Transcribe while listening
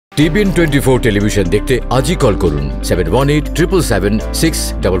TBN 24 television দেখতে আজই call করুন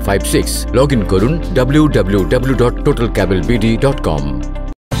 7187776556। লগ ইন করুন www.totalcablebd.com।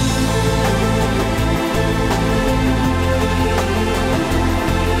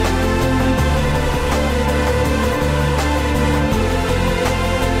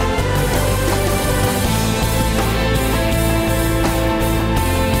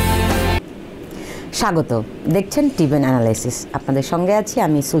 স্বাগত, দেখছেন TBN Analysis। আপনাদের সঙ্গে আছি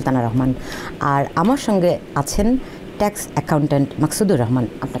আমি সুলতানা রহমান, আর আমার সঙ্গে আছেন ট্যাক্স অ্যাকাউন্ট্যান্ট মাকসুদুর রহমান।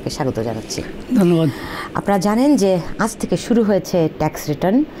 আপনাকে স্বাগত জানাচ্ছি। ধন্যবাদ। আপনারা জানেন যে আজ থেকে শুরু হয়েছে ট্যাক্স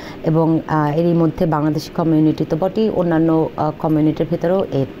রিটার্ন, এবং এরই মধ্যে বাংলাদেশি কমিউনিটি তো বটেই, অন্যান্য কমিউনিটির ভেতরেও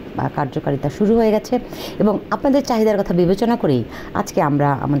এর কার্যকারিতা শুরু হয়ে গেছে। এবং আপনাদের চাহিদার কথা বিবেচনা করেই আজকে আমরা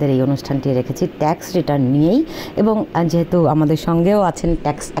আমাদের এই অনুষ্ঠানটি রেখেছি ট্যাক্স রিটার্ন নিয়েই। এবং যেহেতু আমাদের সঙ্গেও আছেন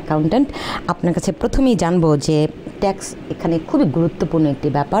ট্যাক্স অ্যাকাউন্ট্যান্ট, আপনার কাছে প্রথমেই জানবো যে ট্যাক্স এখানে খুবই গুরুত্বপূর্ণ একটি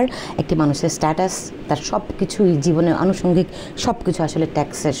ব্যাপার। একটি মানুষের স্ট্যাটাস, তার সব কিছুই, জীবনের আনুষঙ্গিক সব কিছু আসলে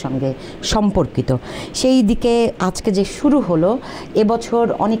ট্যাক্সের সঙ্গে সম্পর্কিত। সেই দিকে আজকে যে শুরু হলো, এবছর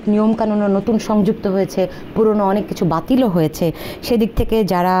অনেক নিয়মকানুনও নতুন সংযুক্ত হয়েছে, পুরনো অনেক কিছু বাতিলও হয়েছে। সেদিক থেকে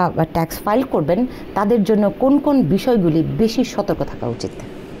যারা ট্যাক্স ফাইল করবেন তাদের জন্য কোন কোন বিষয়গুলি বেশি সতর্ক থাকা উচিত?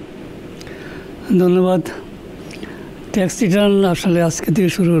 ধন্যবাদ। ট্যাক্স রিটার্ন আসলে আজকে থেকে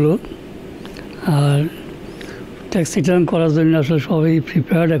শুরু হলো, আর ট্যাক্স রিটার্ন করার জন্য আসলে সবাই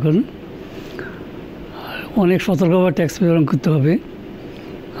প্রিপেয়ার্ড এখন। অনেক সতর্কভাবে ট্যাক্স প্রেরণ করতে হবে।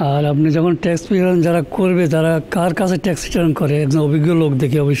 আর আপনি যখন ট্যাক্স প্রেরণ যারা করবে, তারা কার কাছে ট্যাক্স রিটার্ন করে, একজন অভিজ্ঞ লোক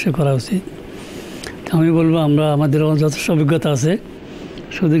দেখে অবশ্যই করা উচিত। আমি বলবো, আমাদের যথেষ্ট অভিজ্ঞতা আছে।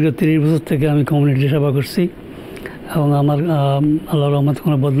 সুদীর্ঘ 30 বছর থেকে আমি কমিউনিটি সেবা করছি, এবং আমার আল্লাহর রহমতে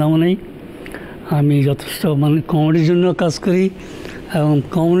কোনো বদনামও নেই। আমি যথেষ্ট কমিউনিটির জন্য কাজ করি, এবং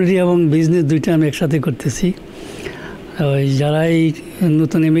কমিউনিটি এবং বিজনেস দুইটা আমি একসাথে করতেছি। যারা এই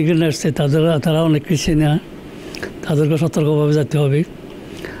নতুন ইমিগ্রেন্ট আসছে তারা অনেক কিছু না, তাদেরকে সতর্কভাবে যেতে হবে।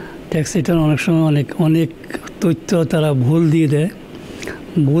 ট্যাক্স রিটার্ন অনেক সময় অনেক তথ্য তারা ভুল দিয়ে দেয়।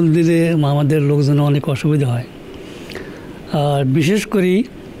 ভুল দিলে আমাদের লোকজনের অনেক অসুবিধা হয়। আর বিশেষ করে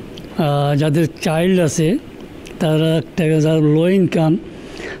যাদের চাইল্ড আছে, তারা যারা লো ইনকাম,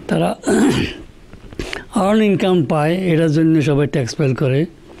 তারা আর্ন ইনকাম পায়, এটার জন্য সবাই ট্যাক্স ফাইল করে।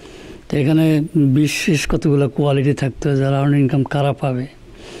 তো এখানে বিশেষ কতগুলো কোয়ালিটি থাকতে হয়। যারা আর্ন ইনকাম কারা পাবে,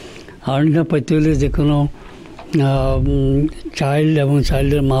 আর্ন ইনকাম পাইতে হলে যে কোনো চাইল্ড এবং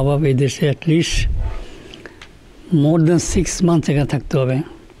চাইল্ডের মা বাবা এই দেশে অ্যাটলিস্ট মোর দ্যান 6 মান্থ এখানে থাকতে হবে,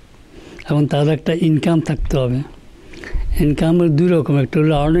 এবং তাদের একটা ইনকাম থাকতে হবে। ইনকামের দুই রকম, একটা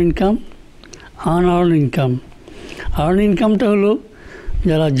হলো earn income, unearned income. Earn ইনকামটা হলো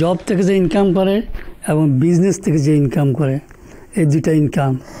যারা জব থেকে যে ইনকাম করে এবং বিজনেস থেকে যে ইনকাম করে, এই দুইটা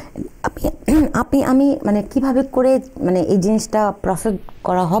ইনকাম। আমি কিভাবে করে এই জিনিসটা প্রসেস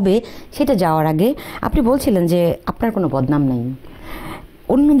করা হবে সেটা যাওয়ার আগে আপনি বলছিলেন যে আপনার কোনো বদনাম নেই,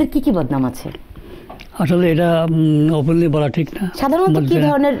 অন্যদের কি কি বদনাম আছে? আসলে এটা ওপেনলি বলা ঠিক না। সাধারণত কি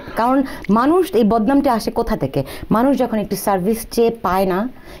ধরনের, কারণ মানুষ এই বদনামটা আসে কোথা থেকে? মানুষ যখন একটি সার্ভিস চেয়ে পায় না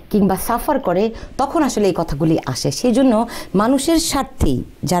কিংবা সাফার করে, তখন আসলে এই কথাগুলি আসে। সেই জন্য মানুষের স্বার্থেই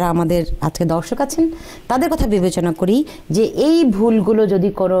যারা আমাদের আজকে দর্শক আছেন তাদের কথা বিবেচনা করি যে এই ভুলগুলো যদি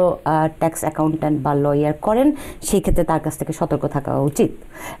কোনো ট্যাক্স অ্যাকাউন্ট্যান্ট বা লয়ার করেন, সেই ক্ষেত্রে তার কাছ থেকে সতর্ক থাকা উচিত।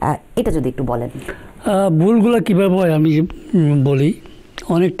 এটা যদি একটু বলেন। ভুলগুলো কীভাবে হয় আমি বলি।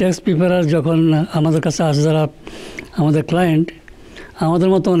 অনেক ট্যাক্স প্রিপেয়ার যখন আমাদের কাছে আসে, যারা আমাদের ক্লায়েন্ট, আমাদের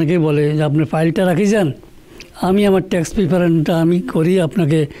মতো অনেকেই বলে যে আপনি ফাইলটা রাখি যান, আমি আমার ট্যাক্স প্রিপারেশনটা আমি করি, আপনি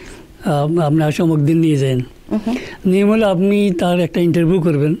অমুক দিন নিয়ে যান। নিয়ে বলে আপনি তার একটা ইন্টারভিউ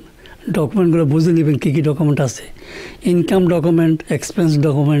করবেন, ডকুমেন্টগুলো বুঝে নেবেন কী কী ডকুমেন্ট আছে, income document, expense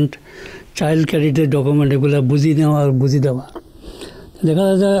document, child ক্রেডিটের ডকুমেন্ট, এগুলো বুঝিয়ে নেওয়া আর বুঝিয়ে দেওয়া। দেখা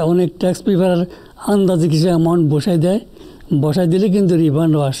যায় অনেক ট্যাক্স প্রিপেয়ার আন্দাজে কিছু অ্যামাউন্ট বসাই দিলে কিন্তু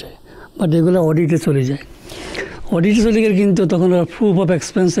রিফান্ডও আসে, বাট এগুলো অডিটে চলে যায়। অডিটে চলে গেলে কিন্তু তখন ওরা প্রুফ অফ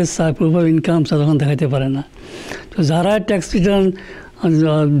এক্সপেন্সেস চায়, প্রুফ অফ ইনকাম চায়, তখন দেখাতে পারে না। তো যারা ট্যাক্স রিটার্ন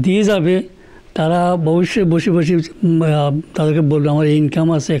দিয়ে যাবে, তারা অবশ্যই বসে তাদেরকে বলবে আমার এই ইনকাম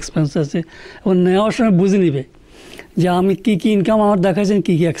আছে, এক্সপেন্স আছে, এবং নেওয়ার সময় বুঝে নেবে যে আমি কী কী ইনকাম আমার দেখাচ্ছেন,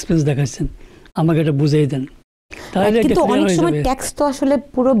 কী কী এক্সপেন্স দেখাচ্ছেন, আমাকে এটা বুঝিয়ে দেন। কিন্তু অনেক সময় ট্যাক্স তো আসলে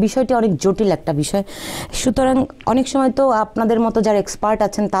পুরো বিষয়টি অনেক জটিল একটা বিষয়, সুতরাং অনেক সময় তো আপনাদের মতো যারা এক্সপার্ট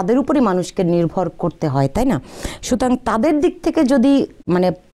আছেন তাদের উপরই মানুষকে নির্ভর করতে হয়, তাই না? সুতরাং তাদের দিক থেকে যদি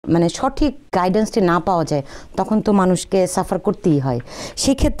সঠিক গাইডেন্সটি না পাওয়া যায়, তখন তো মানুষকে সাফার করতেই হয়।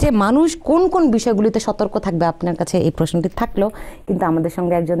 সেক্ষেত্রে মানুষ কোন কোন বিষয়গুলিতে সতর্ক থাকবে? আপনার কাছে এই প্রশ্নটি থাকলো, কিন্তু আমাদের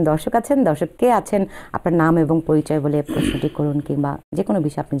সঙ্গে একজন দর্শক আছেন। দর্শক কে আছেন? আপনার নাম এবং পরিচয় বলে প্রশ্নটি করুন, কিংবা যে কোনো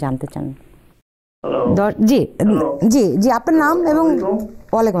বিষয় আপনি জানতে চান। জি জি জি, আপনার নাম এবং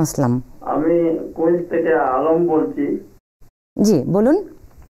ওয়ালাইকুম আসসালাম। আমি কুইন্স থেকে আলম বলছি। জি বলুন।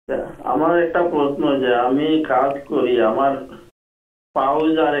 আমার একটা প্রশ্ন, যে আমি কাজ করি, আমার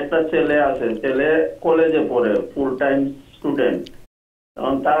স্পাউস আর একটা ছেলে আছে, ছেলে কলেজে পড়ে, ফুল টাইম স্টুডেন্ট।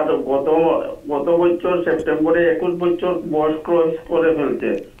 কারণ তার গত বছর সেপ্টেম্বরে 21 বছর বয়স ক্রস করে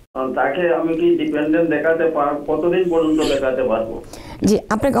ফেলছে। তাকে আমি কি ডিপেন্ডেন্ট দেখাতে পারবো? কতদিন পর্যন্ত দেখাতে পারবো? জি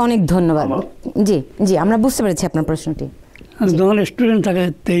আপনাকে অনেক ধন্যবাদ। জি জি, আমরা বুঝতে পেরেছি আপনার প্রশ্নটি। যখন স্টুডেন্ট থাকে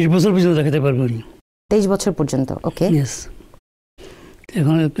 23 বছর পর্যন্ত দেখাতে পারবো। 23 বছর পর্যন্ত, ওকে। ইয়েস,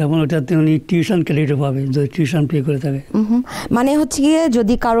 এখন ওটাতে উনি টিউশন ক্রেডিটও পাবে যদি টিউশন পে করে থাকে। মানে হচ্ছে গিয়ে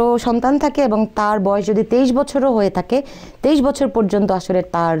যদি কারো সন্তান থাকে এবং তার বয়স যদি 23 বছরও হয়ে থাকে, 23 বছর পর্যন্ত আসলে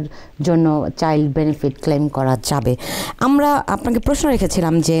তার জন্য চাইল্ড বেনিফিট ক্লেম করা যাবে। আমরা আপনাকে প্রশ্ন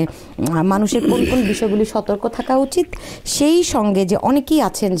রেখেছিলাম যে মানুষের কোন কোন বিষয়গুলি সতর্ক থাকা উচিত, সেই সঙ্গে যে অনেকেই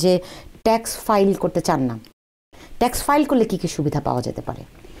আছেন যে ট্যাক্স ফাইল করতে চান না। ট্যাক্স ফাইল করলে কী কী সুবিধা পাওয়া যেতে পারে?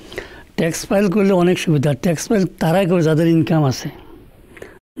 ট্যাক্স ফাইল করলে অনেক সুবিধা। ট্যাক্স ফাইল তারাই করে যাদের ইনকাম আছে,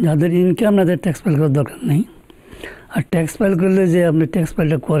 যাদের ইনকাম তাদের ট্যাক্স ফাইল করার দরকার নেই। আর ট্যাক্স ফাইল করলে যে আপনি ট্যাক্স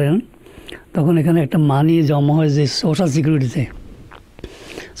ফাইলটা করেন, তখন এখানে একটা মানি জমা হয় যে সোশ্যাল সিকিউরিটিতে।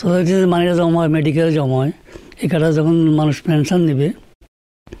 সোশ্যাল সিকিউরিটিতে মানিটা জমা হয়, মেডিকেলে জমা হয়। এখানে যখন মানুষ পেনশন নেবে,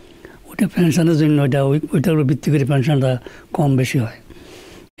 ওটা পেনশনের জন্য ওইটার উপর ভিত্তি করে পেনশনটা কম বেশি হয়।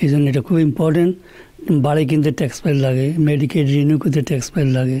 এই জন্য এটা খুব ইম্পর্টেন্ট। বাড়ি কিনতে ট্যাক্স ফাইল লাগে, মেডিকেল রিনিউ করতে ট্যাক্স ফাইল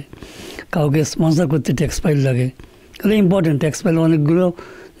লাগে, কাউকে স্পন্সর করতে ট্যাক্স ফাইল লাগে। এগুলো ইম্পর্টেন্ট। ট্যাক্স ফাইল অনেকগুলো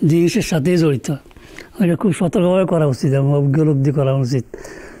জিনিসের সাথেই জড়িত। এটা খুব সতর্কভাবে করা উচিত এবং অভিজ্ঞ লোক দিয়ে করা উচিত।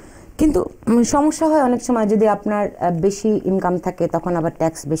 কিন্তু সমস্যা হয় অনেক সময়, যদি আপনার বেশি ইনকাম থাকে তখন আবার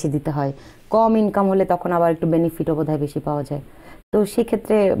ট্যাক্স বেশি দিতে হয়, কম ইনকাম হলে তখন আবার একটু বেনিফিটও বোধহয় বেশি পাওয়া যায়। তো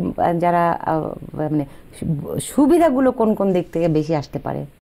সেক্ষেত্রে যারা মানে সুবিধাগুলো কোন কোন দিক থেকে বেশি আসতে পারে?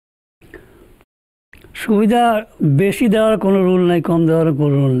 সুবিধা বেশি দেওয়ার কোনো রুল নাই, কম দেওয়ার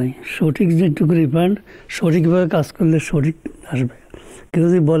কোনো রুল নেই। সঠিক যেটুকু রিফান্ড সঠিকভাবে কাজ করলে সঠিক আসবে। কেউ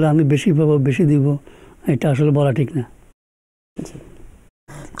যদি বলে আমি বেশি পাবো, বেশি দিব, এটা আসলে বলা ঠিক না।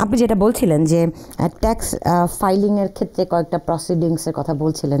 আপনি যেটা বলছিলেন যে ট্যাক্স ফাইলিংয়ের ক্ষেত্রে কয়েকটা প্রসিডিংসের কথা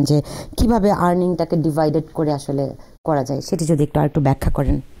বলছিলেন, যে কিভাবে আর্নিংটাকে ডিভাইডেড করে আসলে করা যায়, সেটি যদি একটু আরেকটু ব্যাখ্যা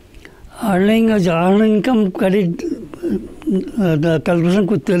করেন। আর্নিং ইনকাম ক্রেডিট ক্যালকুলেশন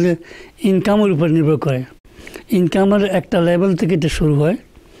করতে হলে ইনকামের উপর নির্ভর করে। ইনকামের একটা লেভেল থেকে এটা শুরু হয়,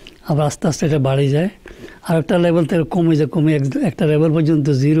 আবার আস্তে আস্তে এটা বাড়ে যায়, আর একটা লেভেল থেকে কমে যায়, কমে একটা লেভেল পর্যন্ত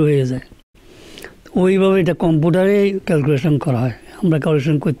জিরো হয়ে যায়। ওইভাবে এটা কম্পিউটারে ক্যালকুলেশন করা হয়, আমরা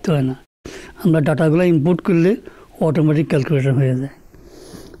ক্যালকুলেশন করতে হয় না। আমরা ডাটাগুলো ইনপুট করলে অটোমেটিক ক্যালকুলেশন হয়ে যায়।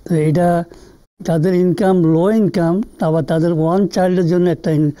 তো এটা যাদের ইনকাম লো ইনকাম, আবার তাদের ওয়ান চাইল্ডের জন্য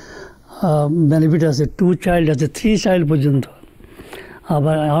একটা বেনিফিট আছে, 2 চাইল্ড আছে, 3 চাইল্ড পর্যন্ত।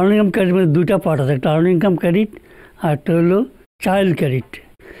 আবার আর্নিং ইনকাম ক্রেডিট মধ্যে 2টা পার্ট আছে, একটা আর্নিং ইনকাম ক্রেডিট আর একটা হলো চাইল্ড ক্রেডিট।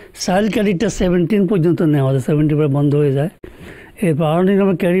 চাইল্ড ক্রেডিটটা 17 পর্যন্ত নেওয়া হয়, 70 পরে বন্ধ হয়ে যায়। এরপর আর্নিং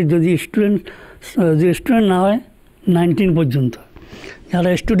ইনকাম ক্রেডিট যদি স্টুডেন্ট না হয় 19 পর্যন্ত, যারা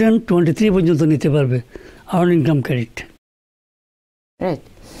স্টুডেন্ট 23 পর্যন্ত নিতে পারবে আর্নিং ইনকাম ক্রেডিট। রাইট।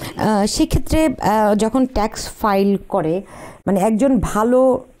 সেক্ষেত্রে যখন ট্যাক্স ফাইল করে, মানে একজন ভালো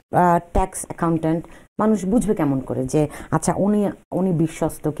ট্যাক্স অ্যাকাউন্ট্যান্ট মানুষ বুঝবে কেমন করে যে আচ্ছা উনি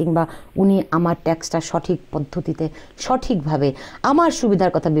বিশ্বস্ত, কিংবা উনি আমার ট্যাক্সটা সঠিক পদ্ধতিতে সঠিকভাবে আমার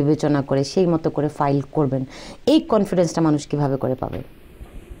সুবিধার কথা বিবেচনা করে সেই মতো করে ফাইল করবেন? এই কনফিডেন্সটা মানুষ কিভাবে করে পাবে?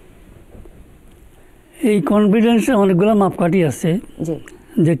 এই কনফিডেন্সে অনেকগুলো মাপকাঠি আছে।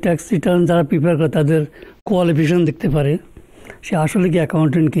 যে ট্যাক্স রিটার্ন যারা প্রিপেয়ার করে তাদের কোয়ালিফিকেশন দেখতে পারে, সে আসলে কি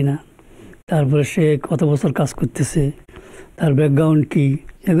অ্যাকাউন্টেন্ট কিনা, তারপরে সে কত বছর কাজ করতেছে, তার ব্যাকগ্রাউন্ড কী,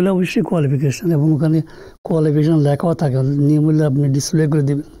 এগুলো অবশ্যই কোয়ালিফিকেশান। এবং ওখানে কোয়ালিফিকেশান লেখাও থাকে, নিয়ম হলে আপনি ডিসপ্লে করে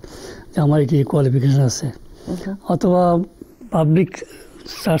দেবেন যে আমার এটি কোয়ালিফিকেশান আছে। অথবা পাবলিক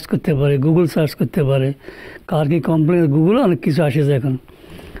সার্চ করতে পারে, গুগল সার্চ করতে পারে, কার কি কমপ্লেন, গুগলে অনেক কিছু আসে যায় এখন।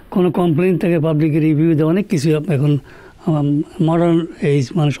 কোনো কমপ্লেন থেকে পাবলিক রিভিউ দেয়, অনেক কিছু এখন মডার্ন এইজ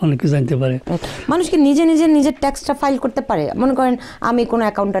মানুষ অনেক কিছু জানতে পারে। মানুষকে নিজের ট্যাক্সটা ফাইল করতে পারে। মনে করেন আমি কোনো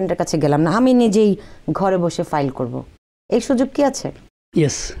অ্যাকাউন্ট্যান্টের কাছে গেলাম না, আমি নিজেই ঘরে বসে ফাইল করব, এই সুযোগ কি আছে?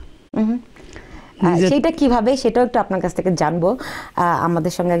 ইয়েস। সেইটা কিভাবে, সেটাও একটু আপনার কাছ থেকে জানবো।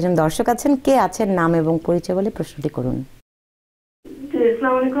 আমাদের সঙ্গে একজন দর্শক আছেন, কে আছেন, নাম এবং পরিচয় বলে প্রশ্নটি করুন।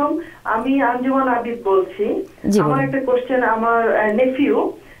 আসসালামু আলাইকুম, আমি আঞ্জুমান আবিদ বলছি। আমার একটা কোশ্চেন, আমার নেফিউ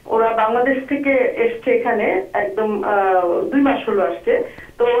ওরা বাংলাদেশ থেকে এসছে এখানে, একদম 2 মাস হলো আসছে।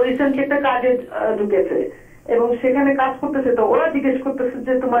 তো রিসেন্টলি একটা কাজে ঢুকেছে এবং সেখানে কাজ করতেছে। তো ওরা জিজ্ঞেস করতেছে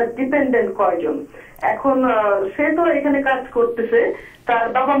যে তোমার ডিপেন্ডেন্ট কয়জন। এখন সে তো এখানে কাজ করতেছে, তার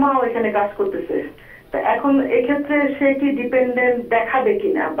বাবা মাও এখানে কাজ করতেছে। তো এখন এক্ষেত্রে সে কি ডিপেন্ডেন্ট দেখাবে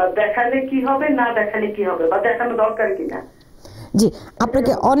কিনা, বা দেখালে কি হবে, না দেখালে কি হবে, বা দেখানো দরকার কিনা? জি,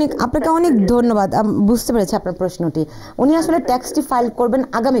 আপনাকে অনেক ধন্যবাদ। বুঝতে পেরেছি আপনার প্রশ্নটি। উনি আসলে ট্যাক্সটি ফাইল করবেন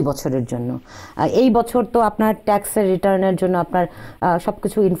আগামী বছরের জন্য। এই বছর তো আপনার ট্যাক্সের রিটার্নের জন্য আপনার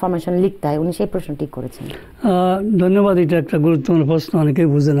সবকিছু ইনফরমেশন লিখতে হয়, উনি সেই প্রশ্নটি করেছেন। ধন্যবাদ। এটা একটা গুরুত্বপূর্ণ প্রশ্ন, অনেকেই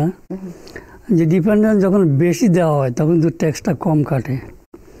বুঝে না যে ডিপেন্ডেন্ট যখন বেশি দেওয়া হয় তখন তো ট্যাক্সটা কম কাটে,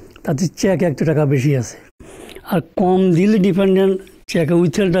 তাতে চেক 1 টাকা বেশি আসে। আর কম দিলে ডিপেন্ডেন্ট চেকের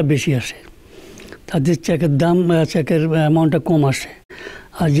উইথড্রলটা বেশি আসে, তাদের চেকের দাম, চেকের অ্যামাউন্টটা কম আসে।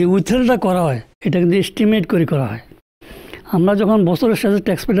 আর যে উইথড্রলটা করা হয় এটা কিন্তু এস্টিমেট করে করা হয়। আমরা যখন বছরের সাথে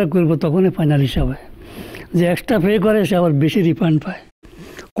ট্যাক্স পেটা করবো তখনই ফাইনাল হিসাব হয়। যে এক্সট্রা পে করে সে আবার বেশি রিফান্ড পায়,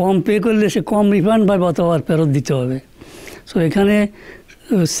 কম পে করলে সে কম রিফান্ড পায়, অথবা আবার ফেরত দিতে হবে। সো এখানে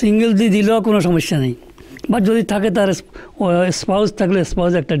সিঙ্গেল দিয়ে দিলেও কোনো সমস্যা নেই, বা যদি থাকে তার স্পাউস থাকলে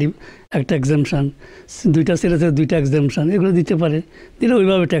স্পাউস একটা এক্সামশান, 2টা ছেলে থেকে 2টা এক্সামশান, এগুলো দিতে পারে, দিলে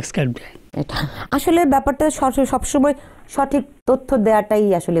ওইভাবে ট্যাক্স কাটবে। আসলে ব্যাপারটা সবসময় সঠিক তথ্য দেওয়াটাই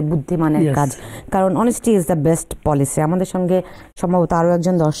আসলে বুদ্ধিমানের কাজ, কারণ honesty is the best policy. আমাদের সঙ্গে সম্ভবত আরও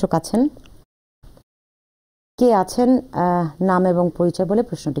একজন দর্শক আছেন। কে আছেন? নাম এবং পরিচয় বলে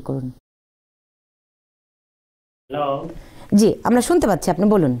প্রশ্নটি করুন। হ্যালো, জি, আমরা শুনতে পাচ্ছি, আপনি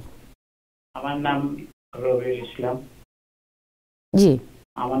বলুন। আমার নাম রবিউল ইসলাম। জি,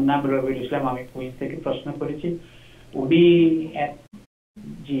 আমার নাম রবিউল ইসলাম, আমি কুইন্স থেকে প্রশ্ন করেছি। উনি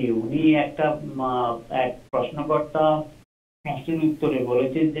একটা এক প্রশ্নকর্তা প্রশ্নের উত্তরে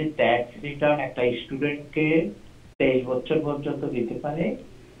বলেছেন যে ট্যাক্স রিটার্ন একটা স্টুডেন্টকে 23 বছর পর্যন্ত দিতে পারে।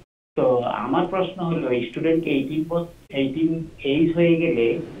 তো আমার প্রশ্ন হলো, স্টুডেন্ট 18 এইজ হয়ে গেলে,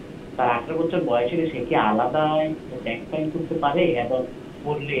 তার 18 বছর বয়স হলে সে কি আলাদা ট্যাক্স ফাইল করতে পারে, এবং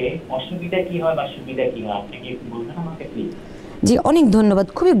করলে অসুবিধা কি হয় বা সুবিধা কি হয়? আপনি কি একটু বলবেন আমাকে প্লিজ? জি, অনেক ধন্যবাদ।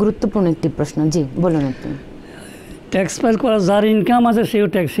 খুবই গুরুত্বপূর্ণ একটি প্রশ্ন। জি, বলুন আপনি। ট্যাক্স ফাইল করা, যার ইনকাম আছে সেই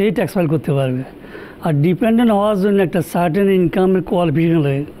ট্যাক্স ফাইল করতে পারবে। আর ডিপেন্ডেন্ট হওয়ার জন্য একটা সার্টেন ইনকামের কোয়ালিফিকেশন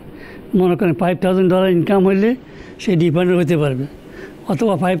লাগে। মনে করেন $5,000 ইনকাম হইলে সে ডিপেন্ডেন্ট হতে পারবে,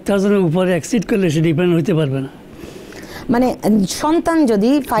 অথবা 5,000-এর উপরে এক্সিড করলে সে ডিপেন্ডেন্ট হতে পারবে না। মানে সন্তান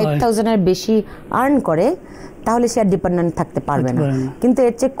যদি 5,000-এর বেশি আর্ন করে তাহলে সে আর ডিপেন্ডেন্ট থাকতে পারবে না, কিন্তু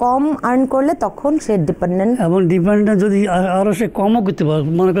এর চেয়ে কম আর্ন করলে তখন সে ডিপেন্ডেন্ট। এবং ডিপেন্ডেন্ট যদি আরও সে কমও করতে পারবে,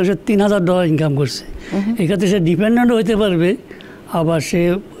 মনে করেন সে $3,000 ইনকাম করছে, এক্ষেত্রে সে ডিপেন্ডেন্টও হতে পারবে, আবার সে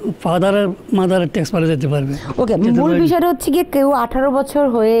ফাদারের মাদারের ট্যাক্স পারে যেতে পারবে। ওকে, মূল বিষয়টা হচ্ছে কি, কেউ 18 বছর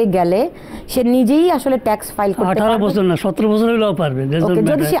হয়ে গেলে সে নিজেই আসলে ট্যাক্স ফাইল করতে পারবে। 18 বছর না, 17 বছর হলেও পারবে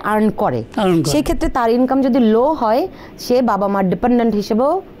যদি সে আর্ন করে। সেই ক্ষেত্রে তার ইনকাম যদি লো হয়, সে বাবা মার ডিপেন্ডেন্ট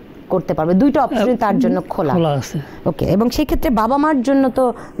হিসেবেও করতে পারবে। দুইটা অপশন তার জন্য খোলা আছে। ওকে, এবং সেই ক্ষেত্রে বাবা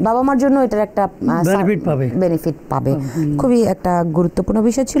মার জন্য এটার একটা বেনিফিট পাবে। খুবই একটা গুরুত্বপূর্ণ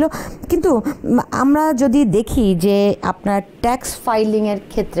বিষয় ছিল। কিন্তু আমরা যদি দেখি যে আপনার ট্যাক্স ফাইলিং এর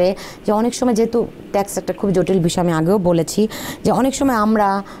ক্ষেত্রে, যে অনেক সময় যেহেতু ট্যাক্স একটা খুব জটিল বিষয়, আমি আগেও বলেছি যে অনেক সময় আমরা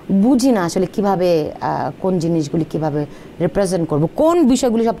বুঝি না আসলে কিভাবে কোন জিনিসগুলি কিভাবে রিপ্রেজেন্ট করব, কোন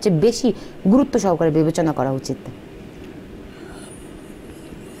বিষয়গুলি সবচেয়ে বেশি গুরুত্ব সহকারে বিবেচনা করা উচিত।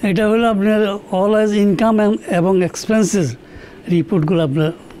 এটা হলো আপনার অলওয়েজ ইনকাম এবং এক্সপেন্সেস রিপোর্টগুলো আপনার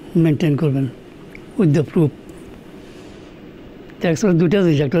মেনটেন করবেন উইথ দ্য প্রুফ। ট্যাক্স দুইটা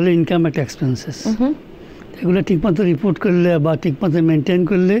জিনিস, একটা হলো ইনকাম, একটা এক্সপেন্সেস। এগুলো ঠিকমতো রিপোর্ট করলে বা ঠিকমতো মেনটেন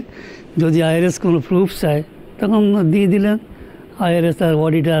করলে, যদি আইআরএস কোনো প্রুফ চায় তখন দিয়ে দিলেন, আইআরএস আর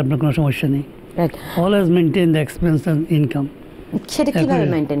অডিটার, আপনার কোনো সমস্যা নেই। Always maintain the expense and income. সেটা কিভাবে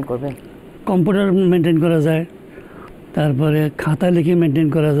মেনটেন করবে? কম্পিউটার মেনটেন করা যায়, তারপরে খাতা লিখে মেনটেন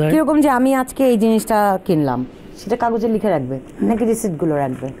করা যায়। কিরকম যে আমি আজকে এই জিনিসটা কিনলাম, সেটা কাগজে লিখে রাখবে নাকি রিসিপ্টগুলো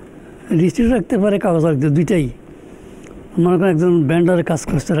রাখবে? রিসিপ্ট রাখতে পারে, কাগজ রাখতে, দুইটাই। মনে করেন একজন ব্যান্ডারে কাজ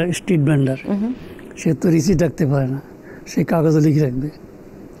করছে, স্ট্রিট ব্যান্ডার, সে তো রিসিপ্ট রাখতে পারে না, সে কাগজে লিখে রাখবে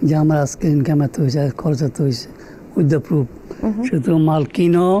যে আমার আজকে ইনকাম এত হয়েছে, খরচ এত হয়েছে, উইথ দ্য প্রুফ। সে তো মাল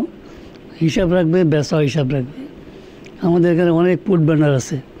কিনো হিসাব রাখবে, বেচা হিসাব রাখবে। আমাদের এখানে অনেক ফুড ব্যান্ডার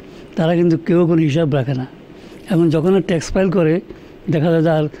আছে, তারা কিন্তু কেউ কোনো হিসাব রাখে না। এখন যখন ট্যাক্স ফাইল করে দেখা যায়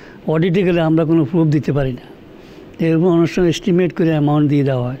আর অডিটে গেলে আমরা কোনো প্রুফ দিতে পারি না, এরকম অনেক সময় এস্টিমেট করে অ্যামাউন্ট দিয়ে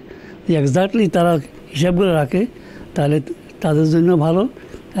দেওয়া হয়। এক্স্যাক্টলি তারা হিসাবগুলো রাখে, তাহলে তাদের জন্য ভালো,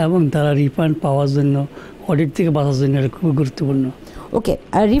 এবং তারা রিফান্ড পাওয়ার জন্য, অডিট থেকে বাঁচার জন্য এটা খুব গুরুত্বপূর্ণ। ওকে,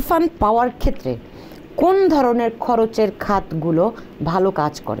 রিফান্ড পাওয়ার ক্ষেত্রে কোন ধরনের খরচের খাতগুলো ভালো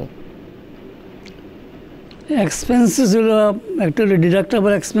কাজ করে? এক্সপেন্সেস হলো একটা হলো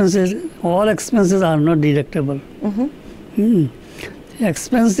deductible expenses. All expenses are not deductible.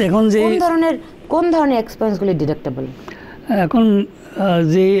 Expense এখন যে কোন ধরনের এক্সপেন্সগুলি ডিডাক্টেবল? এখন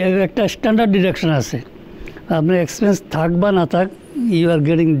যে একটা স্ট্যান্ডার্ড ডিডাকশন আছে, আপনার এক্সপেন্স থাক বা না থাক, you are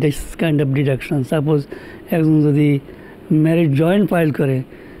getting this kind of deduction. Suppose একজন যদি ম্যারিড জয়েন্ট ফাইল করে,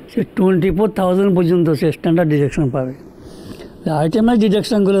 সে 24,000 পর্যন্ত সে স্ট্যান্ডার্ড ডিডাকশন পাবে। আইটেমাইজ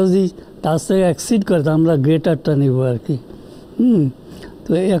ডিডাকশানগুলো যদি তার থেকে অ্যাক্সিড করে, তো আমরা গ্রেটারটা নিব আর কি।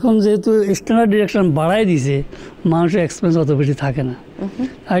 তো এখন যেহেতু স্ট্যান্ডার্ড ডিডাকশন বাড়াই দিছে, মানুষের এক্সপেন্স অত বেশি থাকে না।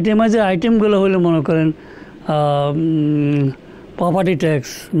 আইটেমাইজের আইটেমগুলো হলে মনে করেন প্রপার্টি ট্যাক্স,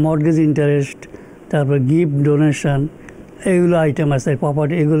 মর্টগেজ ইন্টারেস্ট, তারপর গিফট ডোনেশন, এইগুলো আইটেম আছে,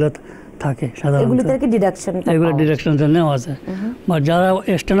 প্রপার্টি এগুলো থাকে সাধারণত, এগুলো ডিডাকশনটা নেওয়া যায়। বা যারা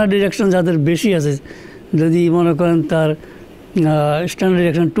স্ট্যান্ডার্ড ডিডাকশন যাদের বেশি আছে, যদি মনে করেন তার স্ট্যান্ডার্ড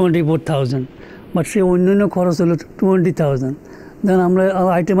ডিডাকশন 24,000, বাট সে অন্যান্য খরচ হলো 20,000, দেন আমরা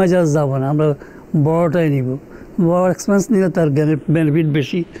আইটেমাইজ আর যাবো না, আমরা বড়টাই নিব। বড় এক্সপেন্স নিলে তার বেনিফিট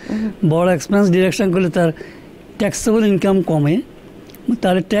বেশি। বড় এক্সপেন্স ডিডাকশন করলে তার ট্যাক্সেবল ইনকাম কমে,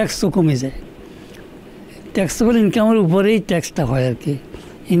 তাহলে ট্যাক্সও কমে যায়। ট্যাক্সেবল ইনকামের উপরেই ট্যাক্সটা হয় আর কি।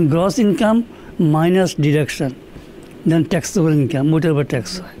 In gross income minus deduction, then taxable income, ওটার উপর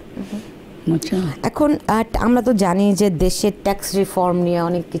ট্যাক্স হয়। এখন আমরা তো জানি যে দেশের ট্যাক্স রিফর্ম নিয়ে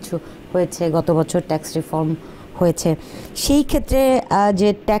অনেক কিছু হয়েছে, গত বছর ট্যাক্স রিফর্ম হয়েছে। সেই ক্ষেত্রে যে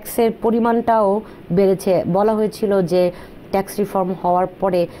ট্যাক্সের পরিমাণটাও বেড়েছে, বলা হয়েছিল যে ট্যাক্স রিফর্ম হওয়ার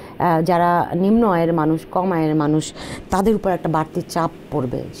পরে যারা নিম্ন আয়ের মানুষ, কম আয়ের মানুষ, তাদের উপর একটা বাড়তি চাপ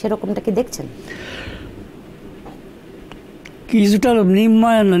পড়বে, সেরকমটা কি দেখছেন? কিছুটা নিম্ন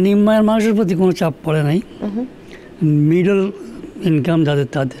আয়ের মানুষের প্রতি কোনো চাপ পড়ে নাই। মিডল ইনকাম যাদের,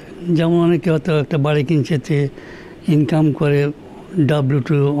 তাদের যেমন অনেকে হয়তো একটা বাড়ি কিনছে, ইনকাম করে W2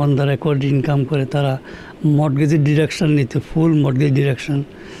 on the record income করে, তারা মর্টগেজের ডিডাকশান নিত, ফুল মর্টগেজ ডিডাকশান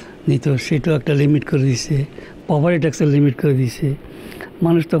নিত, সেটাও একটা লিমিট করে দিছে। প্রপার্টি ট্যাক্সের লিমিট করে দিছে।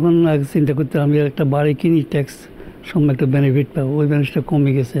 মানুষ তখন আগে চিন্তা করতে, আমি একটা বাড়ি কিনি, ট্যাক্স সময় একটা বেনিফিট পাবো, ওই বেনিফিটটা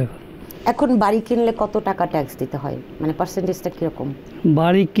কমে গেছে। এখন বাড়ি কিনলে কত টাকা ট্যাক্স দিতে হয়, মানে পার্সেন্টেজটা কীরকম?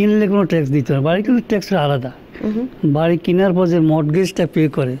 বাড়ি কিনলে কোনো ট্যাক্স দিতে হয়, বাড়ি কিনলে ট্যাক্সটা আলাদা। বাড়ি কেনার পর যে মর্টগেজটা পে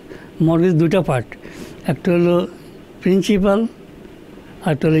করে, মর্টগেজ দুটা পার্ট, একটা হলো প্রিন্সিপাল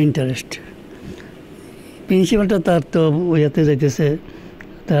আর একটা হলো ইন্টারেস্ট। প্রিন্সিপালটা তার তো ওইতে যাইতেছে,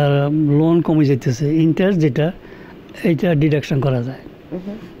 তার লোন কমে যাইতেছে। ইন্টারেস্ট যেটা, এইটা ডিডাকশন করা যায়,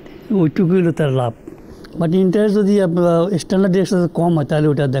 ওইটুকুই হলো তার লাভ। বাট ইন্টারেস্ট যদি স্ট্যান্ডার্ড ডিডাকশন কম হয়, তাহলে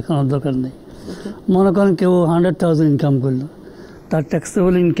ওটা দেখানোর দরকার নেই। মনে করেন কেউ 100,000 ইনকাম করলো, তার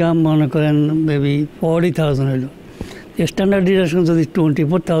ট্যাক্সেবল ইনকাম মনে করেন মেবি 40,000 হলো। স্ট্যান্ডার্ড ডিডাকশন যদি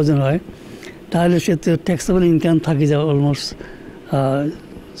 24,000 হয়, তাহলে সে তো ট্যাক্সেবল ইনকাম থাকে যায় অলমোস্ট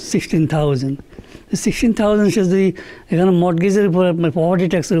 16,000। 16,000 সে যদি এখানে মর্টগেজের উপর, প্রপার্টি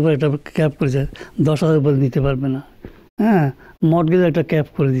ট্যাক্সের উপর একটা ক্যাপ করে যায়, 10,000 উপরে নিতে পারবে না। হ্যাঁ, মর্টগেজ একটা ক্যাপ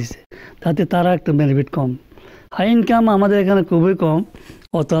করে দিছে, তাতে তারা একটা বেনিফিট কম। হাই ইনকাম আমাদের এখানে খুবই কম,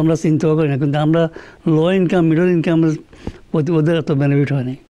 অত আমরা চিন্তাও করি না, কিন্তু আমরা লো ইনকাম, মিডল ইনকামের প্রতি ওদের এত বেনিফিট হয়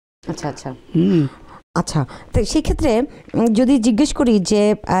না। আচ্ছা আচ্ছা আচ্ছা, তো সেক্ষেত্রে যদি জিজ্ঞেস করি যে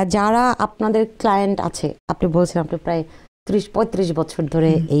যারা আপনাদের ক্লায়েন্ট আছে, আপনি বলছেন আপনি প্রায় 30-35 বছর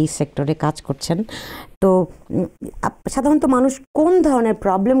ধরে এই সেক্টরে কাজ করছেন, তো সাধারণত মানুষ কোন ধরনের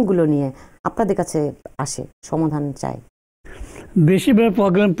প্রবলেমগুলো নিয়ে আপনাদের কাছে আসে, সমাধান চায়? বেশিরভাগ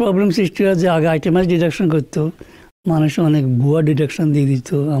প্রবলেম সৃষ্টি হয় যে আগে আইটেমাইজ ডিডাকশন করতো, মানুষ অনেক ভুয়া ডিডাকশন দিয়ে দিত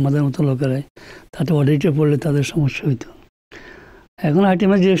আমাদের মতো লোকেরাই, তাতে অডিটে পড়লে তাদের সমস্যা হইতো। এখন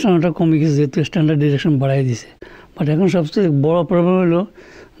আইটেমাইজ ডিডাকশন ওটা কমে গেছে, যেহেতু স্ট্যান্ডার্ড ডিডাকশন বাড়াই দিছে। বাট এখন সবচেয়ে বড় প্রবলেম হলো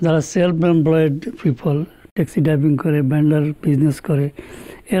যারা self employed people, taxi driving করে, ভেন্ডার বিজনেস করে,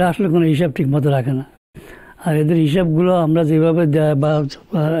 এরা আসলে কোনো হিসাব ঠিকমতো রাখে না। আর এদের হিসাবগুলো আমরা যেভাবে দেয় বা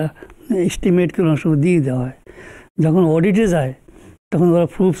এস্টিমেট করে সব দিয়ে দেওয়া হয়, যখন অডিটে যায় তখন ওরা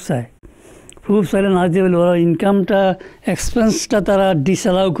প্রুফ চায়। প্রুফ চাইলে না দিতে পারলে ওরা ইনকামটা, এক্সপেন্সটা তারা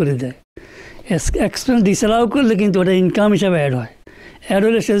ডিসঅ্যালাউ করে দেয়। এক্সপেন্স ডিসঅ্যালাউ করলে কিন্তু ওটা ইনকাম হিসাবে অ্যাড হয়। অ্যাড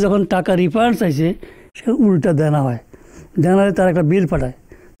হলে সে যখন টাকা রিফান্ড চাইছে, সে উল্টা দেনা হয়। দেনা হলে তার একটা বিল পাঠায়,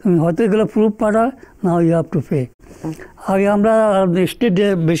 তুমি হয়তো এগুলো proof Pathao, now you have to pay. আগে আমরা স্টেট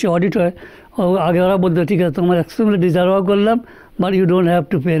বেশি অডিট হয়, আগে ওরা বলতো ঠিক আছে তোমার এক্সপেন্স ডিজার্ভ করলাম, but you don't have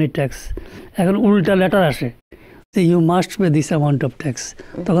to pay any tax. এখন উল্টা লেটার আসে, you must pay this amount of tax.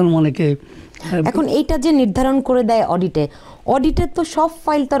 তখন অনেকে, এখন এইটা যে নির্ধারণ করে দেয় অডিটে, অডিটের তো সব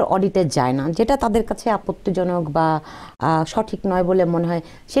ফাইল তার অডিটে যায় না, যেটা তাদের কাছে আপত্তিজনক বা সঠিক নয় বলে মনে হয়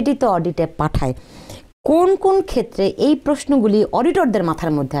সেটি তো অডিটে পাঠায়। কোন কোন ক্ষেত্রে এই প্রশ্নগুলি অডিটরদের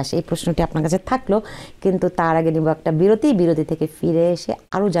মাথার মধ্যে আসে? এই প্রশ্নটি আপনার কাছে থাকলো, কিন্তু তার আগে নিব একটা বিরতি থেকে ফিরে এসে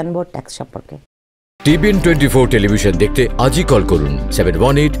আরও জানবো ট্যাক্স সম্পর্কে। TBN 24 টেলিভিশন দেখতে আজই কল করুন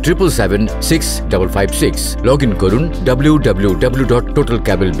 7187776556। লগ ইন করুন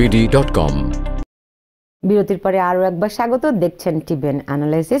www.totalcablebd.com। বিরতির পরে আরও একবার স্বাগত। দেখছেন টিবিএন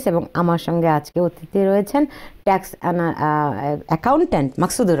অ্যানালাইসিস এবং আমার সঙ্গে আজকে অতিথি রয়েছেন ট্যাক্স অ্যাকাউন্ট্যান্ট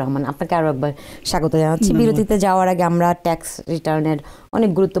মাকসুদুর রহমান। আপনাকে আরও একবার স্বাগত জানাচ্ছি। বিরতিতে যাওয়ার আগে আমরা ট্যাক্স রিটার্নের অনেক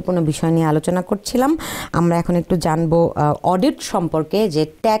গুরুত্বপূর্ণ বিষয় নিয়ে আলোচনা করছিলাম। আমরা এখন একটু জানবো অডিট সম্পর্কে, যে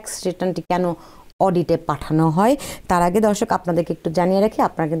ট্যাক্স রিটার্নটি কেন অডিটে পাঠানো হয়। তার আগে দর্শক আপনাদেরকে একটু জানিয়ে রাখি,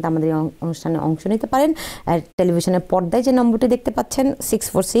 আপনারা কিন্তু আমাদের অনুষ্ঠানে অংশ নিতে পারেন। টেলিভিশনের পর্দায় যে নম্বরটি দেখতে পাচ্ছেন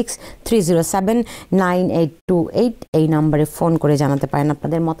 6463079828, এই নম্বরে ফোন করে জানাতে পারেন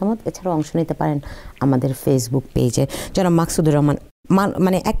আপনাদের মতামত। এছাড়াও অংশ নিতে পারেন আমাদের ফেসবুক পেজে। জনাব মাকসুদুর রহমান,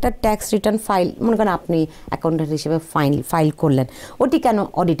 মানে একটা ট্যাক্স রিটার্ন ফাইল, মনে করেন আপনি অ্যাকাউন্ট্যান্ট হিসেবে ফাইল করলেন, ওটি কেন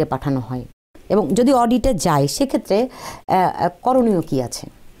অডিটে পাঠানো হয় এবং যদি অডিটে যায় সেক্ষেত্রে করণীয় কি আছে?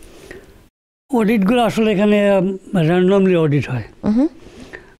 অডিটগুলো আসলে এখানে র্যান্ডমলি অডিট হয়।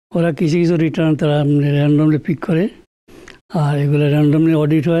 ওরা কিছু কিছু রিটার্ন তারা র্যান্ডমলি পিক করে, আর এগুলো র্যান্ডমলি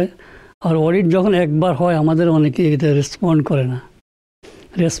অডিট হয়। আর অডিট যখন একবার হয়, আমাদের অনেকে এটা রেসপন্ড করে না।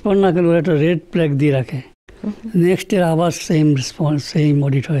 রেসপন্ড না করলে ওরা একটা রেড ফ্ল্যাগ দিয়ে রাখে। নেক্সট ইয়ার আবার সেম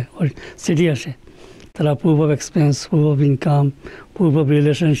অডিট হয়, সেটি আসে। তারা proof of expense, proof of income, proof of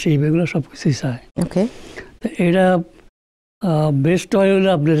relationship, এগুলো সব কিছুই চায়। তো এটা বেস্ট হয় হলে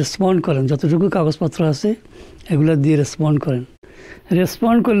আপনি রেসপন্ড করেন, যতটুকু কাগজপত্র আছে এগুলো দিয়ে রেসপন্ড করেন।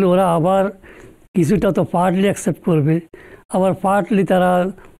 রেসপন্ড করলে ওরা আবার কিছুটা তো পার্টলি অ্যাকসেপ্ট করবে, আবার পার্টলি তারা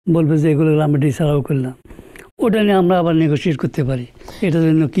বলবে যে এগুলো আমরা ডিসঅ্যালাউ করলাম। ওটা নিয়ে আমরা আবার নেগোশিয়েট করতে পারি, এটার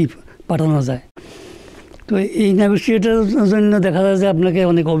জন্য কী পাঠানো যায়। তো এই নেগোশিয়েটের জন্য দেখা যায় যে আপনাকে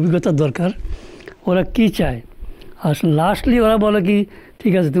অনেক অভিজ্ঞতার দরকার। ওরা কি চায়, আর লাস্টলি ওরা বলে কি,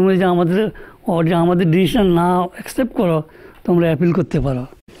 ঠিক আছে তুমি যে আমাদের ডিসিশন না অ্যাকসেপ্ট করো, তোমরা অ্যাপিল করতে পারো,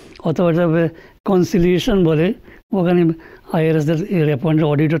 অথবা এটা কনসিলিয়েশন বলে, ওখানে IRS-এর অ্যাপয়েন্টেড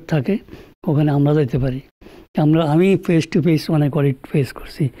অডিটর থাকে, ওখানে আমরা যেতে পারি। আমি ফেস টু ফেস অনেক অডিট ফেস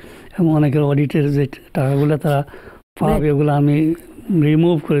করছি, এবং অনেকের অডিটের যে টাকাগুলো তারা পাবে ওগুলো আমি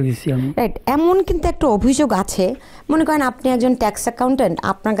রিমুভ করে দিচ্ছি আমি। রাইট, এমন কিন্তু একটা অভিযোগ আছে। মনে করেন আপনি একজন ট্যাক্স অ্যাকাউন্ট্যান্ট,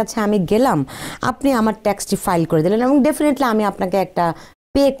 আপনার কাছে আমি গেলাম, আপনি আমার ট্যাক্সটি ফাইল করে দিলেন এবং ডেফিনেটলি আমি আপনাকে একটা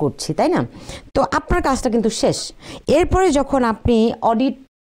পে করছি, তাই না? তো আপনার কাজটা কিন্তু শেষ। এরপরে যখন আপনি অডিট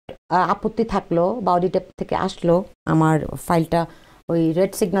আপত্তি থাকলো বা অডিটের থেকে আসলো, আমার ফাইলটা ওই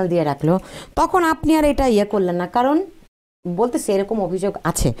রেড সিগন্যাল দিয়ে রাখলো, তখন আপনি আর এটা করলেন না, কারণ বলতেছে এরকম অভিযোগ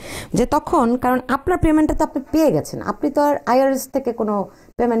আছে যে তখন, কারণ আপনার পেমেন্টটা তো আপনি পেয়ে গেছেন, আপনি তো আর IRS থেকে কোনো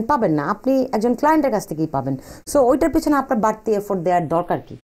পেমেন্ট পাবেন না, আপনি একজন ক্লায়েন্টের কাছ থেকেই পাবেন। সো ওইটার পিছনে আপনার বাড়তি এফোর্ট দেওয়ার দরকার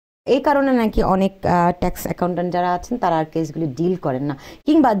কি? এই কারণে নাকি অনেক ট্যাক্স অ্যাকাউন্ট্যান্ট যারা আছেন তারা আর কেসগুলি ডিল করেন না,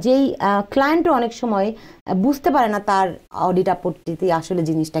 কিংবা যেই ক্লায়েন্টও অনেক সময় বুঝতে পারে না তার অডিট আপত্তিতে আসলে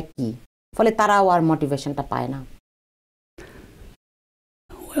জিনিসটা কি, ফলে তারাও আর মোটিভেশনটা পায় না।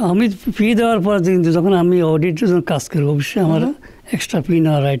 আমি ফি দেওয়ার পর কিন্তু যখন আমি অডিটের জন্য কাজ করি, অবশ্যই আমার এক্সট্রা ফি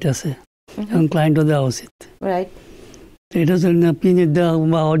নেওয়ার রাইট আছে, এবং ক্লায়েন্টও দেওয়া উচিত। রাইট, এটার জন্য ফি দেওয়া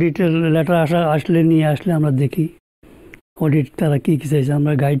বা অডিটের লেটার নিয়ে আসলে আমরা দেখি অডিট তারা কী কী চাইছে,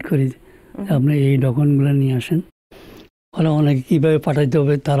 আমরা গাইড করি আপনি এই ডকুমেন্টগুলো নিয়ে আসেন। ওরা অনেকে কীভাবে পাঠাইতে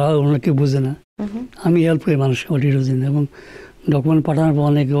হবে তারাও অনেকে বোঝে না, আমি হেল্প করি মানুষকে অডিটের জন্য, এবং ডকুমেন্ট পাঠানোর পর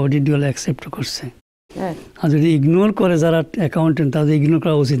অনেকে অডিটগুলো অ্যাকসেপ্ট করছে। আর যদি ইগনোর করে যারা অ্যাকাউন্টেন্ট, তাদের ইগনোর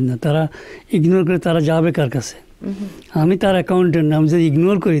করা উচিত না। তারা ইগনোর করে তারা যাবে কার কাছে? আমি তার অ্যাকাউন্টেন্ট, আমি যদি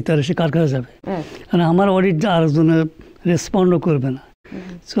ইগনোর করি তাহলে সে কার কাছে যাবে? কারণ আমার অডিট আরেকজনের রেসপন্ডও করবে না।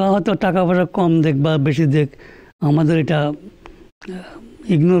 সো হয়তো টাকা পয়সা কম দেখ বা বেশি দেখ, আমাদের এটা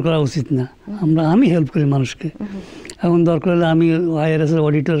ইগনোর করা উচিত না। আমি হেল্প করি মানুষকে, এখন দরকার হলে আমি IRS-এর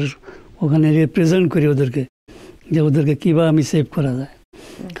অডিটর ওখানে রিপ্রেজেন্ট করি ওদেরকে, যে ওদেরকে কীভাবে আমি সেভ করা যায়।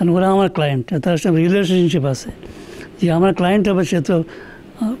 কারণ ওরা আমার ক্লায়েন্ট, তার সাথে রিলেশনশিপ আছে, যে আমার ক্লায়েন্ট হবে, সে তো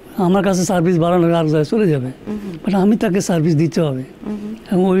আমার কাছে সার্ভিস বাড়ানোর আর যায় চলে যাবে, বাট আমি তাকে সার্ভিস দিতে হবে।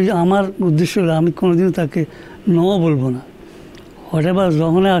 এবং ওই আমার উদ্দেশ্য হলো আমি কোনোদিনও তাকে নো বলবো না। হোয়াটএভার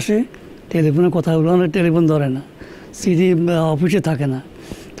যখন আসে টেলিফোনে কথা বলবো, অনেক টেলিফোন ধরে না, সিটি অফিসে থাকে না।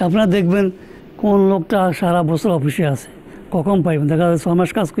 তা আপনারা দেখবেন কোন লোকটা সারা বছর অফিসে আছে, কখন পাইবেন? দেখা যায় 6 মাস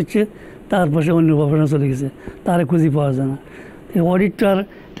কাজ করছে, তারপর সে অন্য প্রফেশনে চলে গেছে, তারে খুঁজি পাওয়া যায় না। অডিটর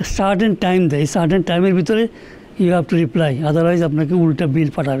সার্টেন টাইম দেয়, এই সার্টেন টাইমের ভিতরে you have to reply, otherwise আপনাকে উল্টা বিল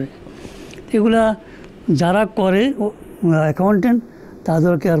পাঠাবে। এগুলা যারা করে অ্যাকাউন্টেন্ট,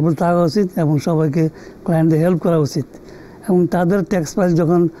 তাদের কেয়ারফুল থাকা উচিত এবং সবাইকে ক্লায়েন্টদের হেল্প করা উচিত, এবং তাদের ট্যাক্স ফাইল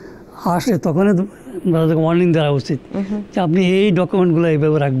যখন আসে তখনই তাদেরকে ওয়ার্নিং দেওয়া উচিত যে আপনি এই ডকুমেন্টগুলো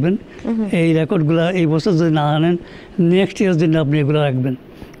এইভাবে রাখবেন, এই রেকর্ডগুলো এই বছর যদি না আনেন নেক্সট ইয়ার জন্য আপনি এগুলো রাখবেন,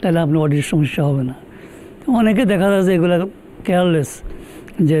 তাহলে আপনার অডিটের সমস্যা হবে না। অনেকে দেখা যায় যে এগুলো কেয়ারলেস,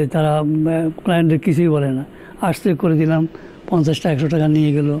 যে তারা ক্লায়েন্টের কিছুই বলে না, আসতে করে দিলাম 50 টাকা 100 টাকা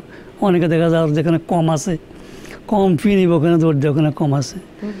নিয়ে গেল। অনেকে দেখা যায় যেখানে কম আছে, কম ফি নিব, ওখানে দৌড় দিয়ে ওখানে কম আছে।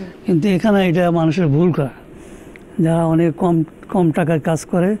 কিন্তু এখানে এটা মানুষের ভুল করা, যারা অনেক কম কম টাকার কাজ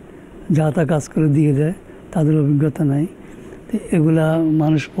করে, যা তা কাজ করে দিয়ে দেয়, তাদের অভিজ্ঞতা নাই, তো এগুলা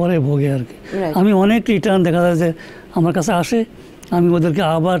মানুষ পরে ভোগে আর কি। আমি অনেক রিটার্ন দেখা যায় যে আমার কাছে আসে, আমি ওদেরকে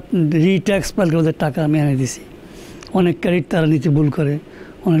আবার রিট্যাক্স ফাইল করে ওদের টাকা আমি এনে দিছি। অনেক ক্রেডিট তারা নিচে ভুল করে,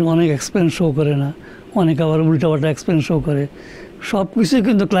 অনেক এক্সপেন্স শো করে না, অনেক আবার উল্টাপাল্টা এক্সপেন্স শো করে, সব কিছুই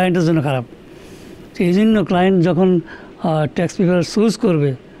কিন্তু ক্লায়েন্টের জন্য খারাপ। এই জন্য ক্লায়েন্ট যখন ট্যাক্স পেপার চুজ করবে,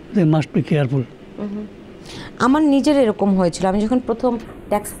 দে মাস্ট বি কেয়ারফুল। আমার নিজের এরকম হয়েছিল, আমি যখন প্রথম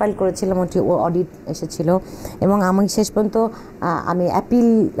ট্যাক্স ফাইল করেছিলাম ওটি অডিট এসেছিল এবং আমি শেষ পর্যন্ত আমি অ্যাপিল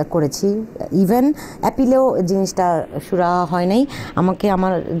করেছি, ইভেন অ্যাপিলেও জিনিসটা সুরাহা হয় নাই। আমাকে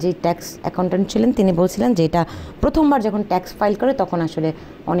আমার যে ট্যাক্স অ্যাকাউন্ট্যান্ট ছিলেন তিনি বলছিলেন যে এটা প্রথমবার যখন ট্যাক্স ফাইল করে তখন আসলে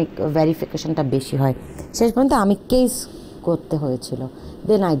অনেক ভেরিফিকেশনটা বেশি হয়। শেষ পর্যন্ত আমি কেস করতে হয়েছিল,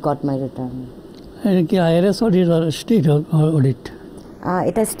 then I got my return. এটা কি আইআরএস অডিট আর স্টেট অডিট?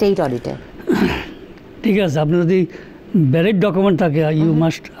 এটা স্টেট অডিটে। ঠিক আছে, আপনি যদি ভ্যালিড ডকুমেন্ট থাকে, you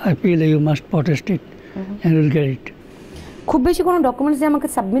must appeal, you must protest it and will get it. খুব বেশি কোনো ডকুমেন্টস যে আমাকে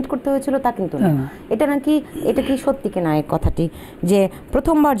সাবমিট করতে হয়েছিল তা কিন্তু না। এটা কি সত্যি কিনা এই কথাটি, যে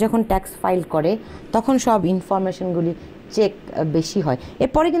প্রথমবার যখন ট্যাক্স ফাইল করে তখন সব ইনফরমেশনগুলি চেক বেশি হয়,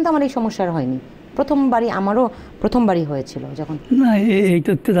 এরপরে কিন্তু আমার এই সমস্যার হয়নি। আমারও প্রথমবারই হয়েছিল যখন। না, এই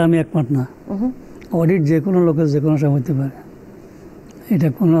তথ্যে আমি একমত না। অডিট যে কোনো লোকের যে কোনো সময় হতে পারে, এটা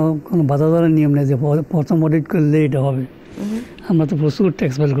কোনো বাধা ধরার নিয়ম নেই যে প্রথম অডিট করলে এটা হবে। আমরা তো প্রচুর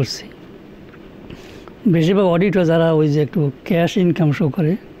ট্যাক্স ফাইল করছি। বেশিরভাগ অডিটর যারা ওই যে একটু ক্যাশ ইনকাম শো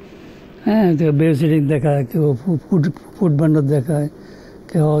করে, হ্যাঁ, কেউ বেবিসিটিং দেখায়, কেউ ফুড ভেন্ডর দেখায়,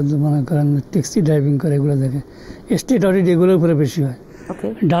 কেউ মনে করেন ট্যাক্সি ড্রাইভিং করে, এগুলো দেখে। স্টেট অডিট এগুলোর উপরে বেশি হয়,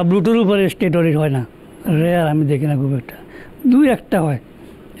 ডাব্লুটোর উপরে স্টেট অডিট হয় না, রেয়ার, আমি দেখি না খুব একটা, দুই একটা হয়।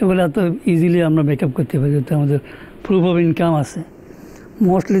 এগুলো তো ইজিলি আমরা মেকআপ করতে পারি, যেহেতু আমাদের প্রুফ অফ ইনকাম আছে।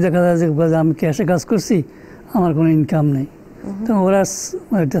 মোস্টলি দেখা যায় যে আমি ক্যাশে কাজ করছি, আমার কোনো ইনকাম নেই, তো ওরা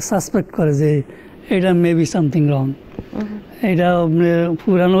এটা সাসপেক্ট করে যে এটা মেবি সামথিং রং। এটা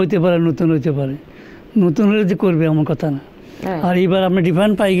পুরানো হইতে পারে, নতুন হইতে পারে, নতুন হলে যে করবে এমন কথা না। আর এবার আপনি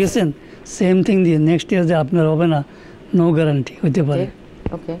রিফান্ড পাই গেছেন সেম থিং দিয়ে, নেক্সট ইয়ার যে আপনার হবে না, নো গ্যারান্টি হইতে পারে।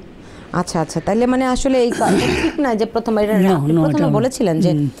 ওকে, আচ্ছা আচ্ছা, তাহলে মানে আসলে এই ঠিক না যে প্রথমে বলেছিলেন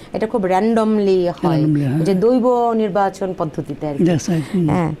যে এটা খুব র্যান্ডমলি হয়, যে দৈব নির্বাচন পদ্ধতিতে আর কি।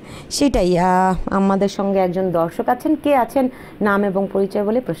 হ্যাঁ, সেটাই। আমাদের সঙ্গে একজন দর্শক আছেন, কে আছেন, নাম এবং পরিচয়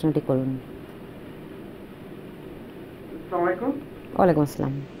বলে প্রশ্নটি করুন। ওয়ালাইকুম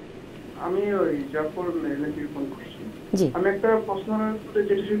আসসালাম। আমি ওই জাফর মেহনতি ফোন করছি। জি, আমি একটা প্রশ্ন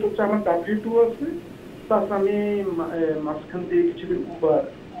যেটা সেটা হচ্ছে আমার W2 আছে, প্লাস আমি মাঝখান দিয়ে কিছুদিন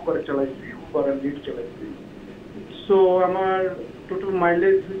উবারে চালাইছি, উবার আর লিড চালাইছি। সো আমার টোটাল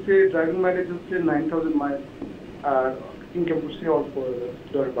মাইলেজ হচ্ছে, ড্রাইভিং মাইলেজ হচ্ছে 9000 মাইল, আর ইনকাম করছি অল্প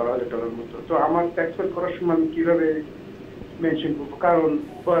 $10,000 মতো। তো আমার ট্যাক্স ফাইল করার সময় আমি কিভাবে মেনশন করবো? কারণ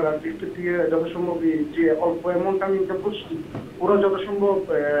উবার আর লিফটের থেকে যথাসম্ভব যে অল্প অ্যামাউন্ট আমি ইনকাম করছি, ওরা যথাসম্ভব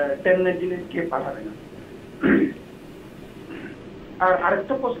 1099 কে পাঠাবে না। আর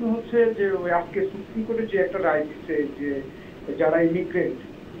আরেকটা প্রশ্ন হচ্ছে যে আজকে সুপ্রিম কোর্টে যে একটা রায় দিচ্ছে যে যারা ইমিগ্রেন্ট,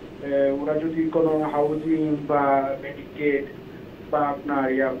 ওরা যদি কোনো হাউজিং বা মেডিকেড বা আপনার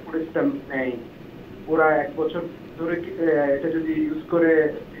ফুড স্ট্যাম্প নেয়, ওরা 1 বছর ধরে এটা যদি ইউজ করে,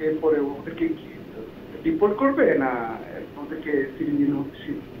 এরপরে ওদেরকে কি ডিপোর্ট করবে না ওদেরকে সিটিজেন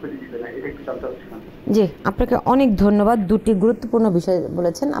করে দিবে না? এটা একটু জানতে চাচ্ছিলাম। জি, আপনাকে অনেক ধন্যবাদ। দুটি গুরুত্বপূর্ণ বিষয়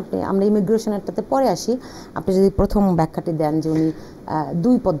বলেছেন আপনি। আমরা ইমিগ্রেশনেরটাতে পরে আসি। আপনি যদি প্রথম ব্যাখ্যাটি দেন যে উনি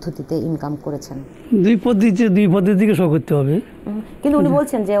 2 পদ্ধতিতে ইনকাম করেছেন। 2 পদ্ধতিকে শো করতে হবে, কিন্তু উনি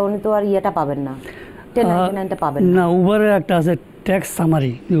বলছেন যে উনি তো আর ইয়েটা পাবেন না, 1099টা পাবেন না। উবারে একটা আছে ট্যাক্স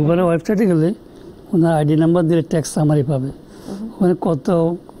সামারি, উবারের ওয়েবসাইটে গেলে ওনার আইডি নাম্বার দিলে ট্যাক্স সামারি পাবে। ওখানে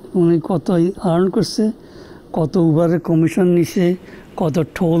উনি কত আর্ন করছে, কত উবারের কমিশন নিছে, কত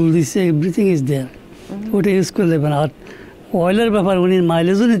টোল দিছে, এভরিথিং ইজ দেয়ার। ওটা ইউজ করে দেবেন। আর অয়েলের ব্যাপার উনি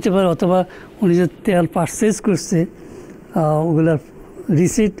মাইলেজও নিতে পারে, অথবা উনি যে তেল পারচেজ করছে ওগুলোর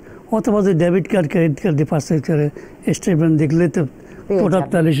রিসিট, অথবা যে ডেবিট কার্ড ক্রেডিট কার্ড দিয়ে পারচেজ করে স্টেটমেন্ট দেখলে তো টোটাল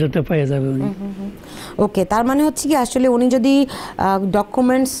 40,000 পেয়ে যাবে উনি। ওকে, তার মানে হচ্ছে কি আসলে উনি যদি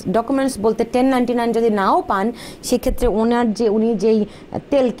ডকুমেন্টস বলতে 1099 যদি নাও পান, সেক্ষেত্রে উনি যেই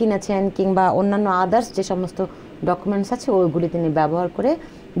তেল কিনেছেন কিংবা অন্যান্য আদার্স যে সমস্ত ডকুমেন্টস আছে ওইগুলি তিনি ব্যবহার করে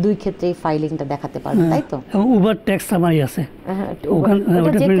দুই ক্ষেত্রেই ফাইলিংটা দেখাতে পারবেন, তাই তো? উবার ট্যাক্স সামারি আছে,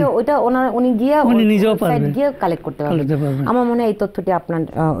 উনি গিয়ে নিজেও গিয়ে কালেক্ট করতে পারবেন। আমার মনে হয় এই তথ্যটি আপনার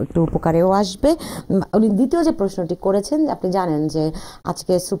একটু উপকারেও আসবে। উনি দ্বিতীয় যে প্রশ্নটি করেছেন, আপনি জানেন যে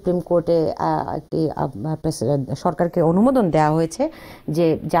আজকে সুপ্রিম কোর্টে একটি সরকারকে অনুমোদন দেওয়া হয়েছে যে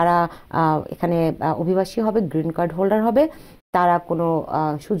যারা এখানে অভিবাসী হবে, গ্রিন কার্ড হোল্ডার হবে, তারা কোনো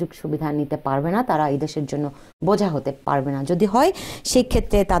সুযোগ সুবিধা নিতে পারবে না, তারা এই দেশের জন্য বোঝা হতে পারবে না। যদি হয় সেই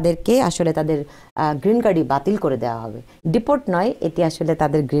ক্ষেত্রে তাদেরকে আসলে তাদের গ্রিন কার্ডই বাতিল করে দেওয়া হবে। ডিপোর্ট নয়, এটি আসলে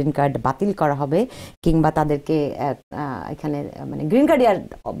তাদের গ্রিন কার্ড বাতিল করা হবে, কিংবা তাদেরকে এখানে মানে গ্রিন কার্ডই আর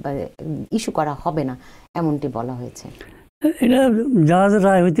ইস্যু করা হবে না, এমনটি বলা হয়েছে। এটা যা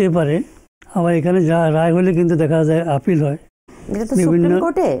রায় হইতে পারে, আবার এখানে যা রায় হলে কিন্তু দেখা যায় আপিল হয়,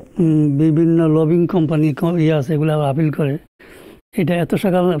 বিভিন্ন লবিং কোম্পানি ইয়ে আছে, এগুলো আপিল করে। এটা এত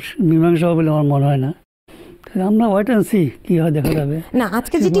সকাল মীমাংসা হবে বলে আমার মনে হয় না। আমরা ওয়েট অ্যান্ড সি কি হয়, দেখা যাবে। না,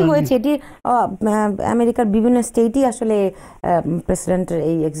 আজকে যেটি হয়েছে এটি আমেরিকার বিভিন্ন স্টেটই আসলে প্রেসিডেন্টের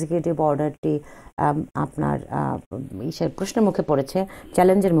এই এক্সিকিউটিভ অর্ডারটি আপনার প্রশ্নের মুখে পড়েছে,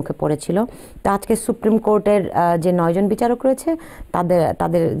 চ্যালেঞ্জের মুখে পড়েছিল। তো আজকে সুপ্রিম কোর্টের যে 9 জন বিচারক রয়েছে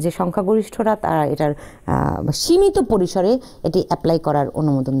তাদের যে সংখ্যাগরিষ্ঠরা তারা এটার সীমিত পরিসরে এটি অ্যাপ্লাই করার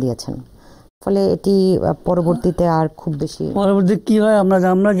অনুমোদন দিয়েছেন। ফলে এটি পরবর্তীতে আর খুব বেশি পরবর্তী কি হয়, আমরা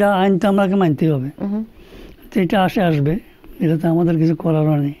যা আইনটা আমাকে মানতে হবে, এটা আসবে, এটাতে আমাদের কিছু করার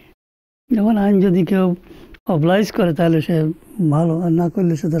নেই। যেমন আইন যদি কেউ অবলাইজ করে তাহলে সে ভালো, আর না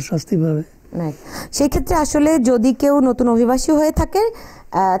করলে সে তার শাস্তি পাবে। সেই ক্ষেত্রে আসলে যদি কেউ নতুন অভিবাসী হয়ে থাকে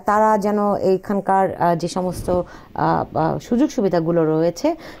তারা যেন এইখানকার যে সমস্ত সুযোগ সুবিধাগুলো রয়েছে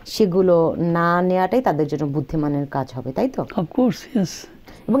সেগুলো না নেওয়াটাই তাদের জন্য বুদ্ধিমানের কাজ হবে, তাই তো? Of course, yes.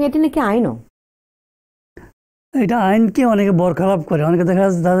 এবং এটি নাকি আইনও, এটা আইনকে অনেকে বরখালাপ করে। অনেকে দেখা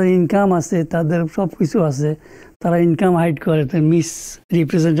যাচ্ছে তাদের ইনকাম আছে, তাদের সব কিছু আছে, তারা ইনকাম হাইড করে, মিস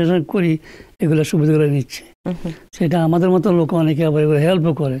রিপ্রেজেন্টেশন করি এগুলো সুবিধাগুলো নিচ্ছে। সেটা আমাদের মতো লোক অনেকে আবার এগুলো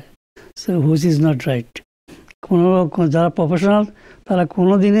হেল্পও করে। So which is not right. কোনো যারা প্রফেশনাল তারা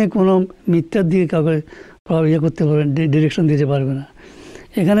কোনো দিনে কোনো মিথ্যার দিকে কাউকে ইয়ে করতে পারবে, ডিরেকশন দিতে পারবে না।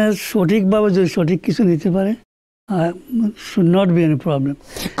 এখানে সঠিকভাবে যদি সঠিক কিছু নিতে পারে, should not be any problem.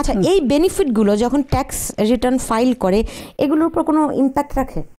 আচ্ছা, এই বেনিফিটগুলো যখন ট্যাক্স রিটার্ন ফাইল করে এগুলোর উপর কোনো ইম্প্যাক্ট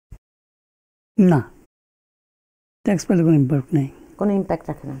রাখে? না, ট্যাক্স ফাইলে কোনো ইম্প্যাক্ট নেই, কোনো ইম্প্যাক্ট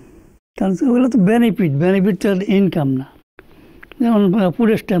রাখে না, কারণ ওগুলো তো বেনিফিট ইনকাম না। যেমন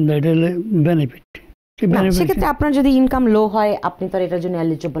পুরো স্ট্যাম্প দেয়, এটা হলে বেনিফিট। সেক্ষেত্রে আপনার যদি ইনকাম লো হয় আপনি তো এটার জন্য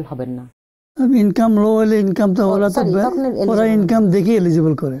এলিজিবল হবেন না। ইনকাম লো হলে ইনকাম তো ওরা ইনকাম দেখে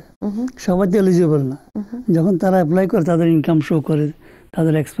এলিজিবল করে, সবাই তো এলিজিবল না। যখন তারা অ্যাপ্লাই করে তাদের ইনকাম শো করে,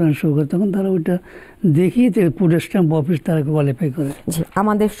 তাদের এক্সপিরিয়েন্স শো করে, তখন তারা ওইটা দেখিয়ে ফুড স্ট্যাম্প অফিস তারা কোয়ালিফাই করে।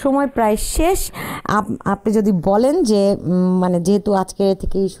 আমাদের সময় প্রায় শেষ। আপনি যদি বলেন যে মানে যেহেতু আজকে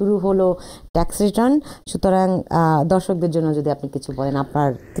থেকেই শুরু হলো ট্যাক্স রিটার্ন, সুতরাং দর্শকদের জন্য যদি আপনি কিছু বলেন আপনার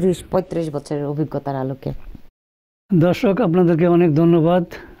 30-35 বছরের অভিজ্ঞতার আলোকে। দর্শক, আপনাদেরকে অনেক ধন্যবাদ।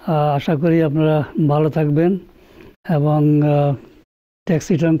 আশা করি আপনারা ভালো থাকবেন এবং ট্যাক্স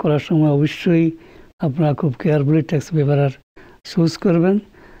রিটার্ন করার সময় অবশ্যই আপনারা খুব কেয়ারফুলি ট্যাক্স পেপার চুজ করবেন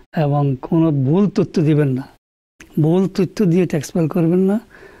এবং কোনো ভুল তথ্য দিবেন না, ভুল তথ্য দিয়ে ট্যাক্স ফাইল করবেন না।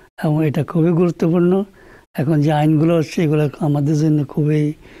 এবং এটা খুবই গুরুত্বপূর্ণ। এখন যে আইনগুলো হচ্ছে এগুলো আমাদের জন্য খুবই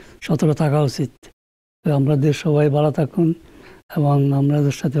সতর্ক থাকা উচিত। তো আমাদের সবাই ভালো থাকুন এবং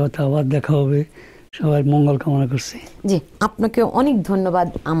আমাদের সাথে হয়তো আবার দেখা হবে। সবাই মঙ্গল কামনা করছি। জি, আপনাকে অনেক ধন্যবাদ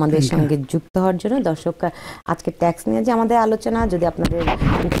আমাদের সঙ্গে যুক্ত হওয়ার জন্য। দর্শক, আজকে ট্যাক্স নিয়ে যে আমাদের আলোচনা যদি আপনাদের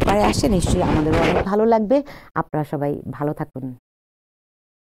উপকারে আসে নিশ্চয়ই আমাদের অনেক ভালো লাগবে। আপনারা সবাই ভালো থাকুন।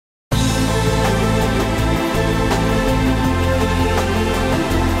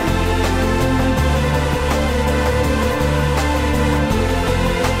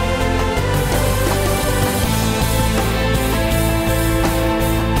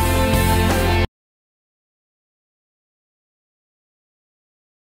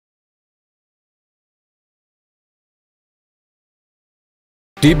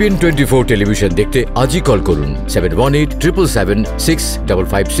 TBN 24 টেলিভিশন দেখতে আজই কল করুন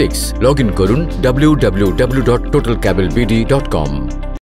 7187776556। লগ ইন করুন www.totalcablebd.com।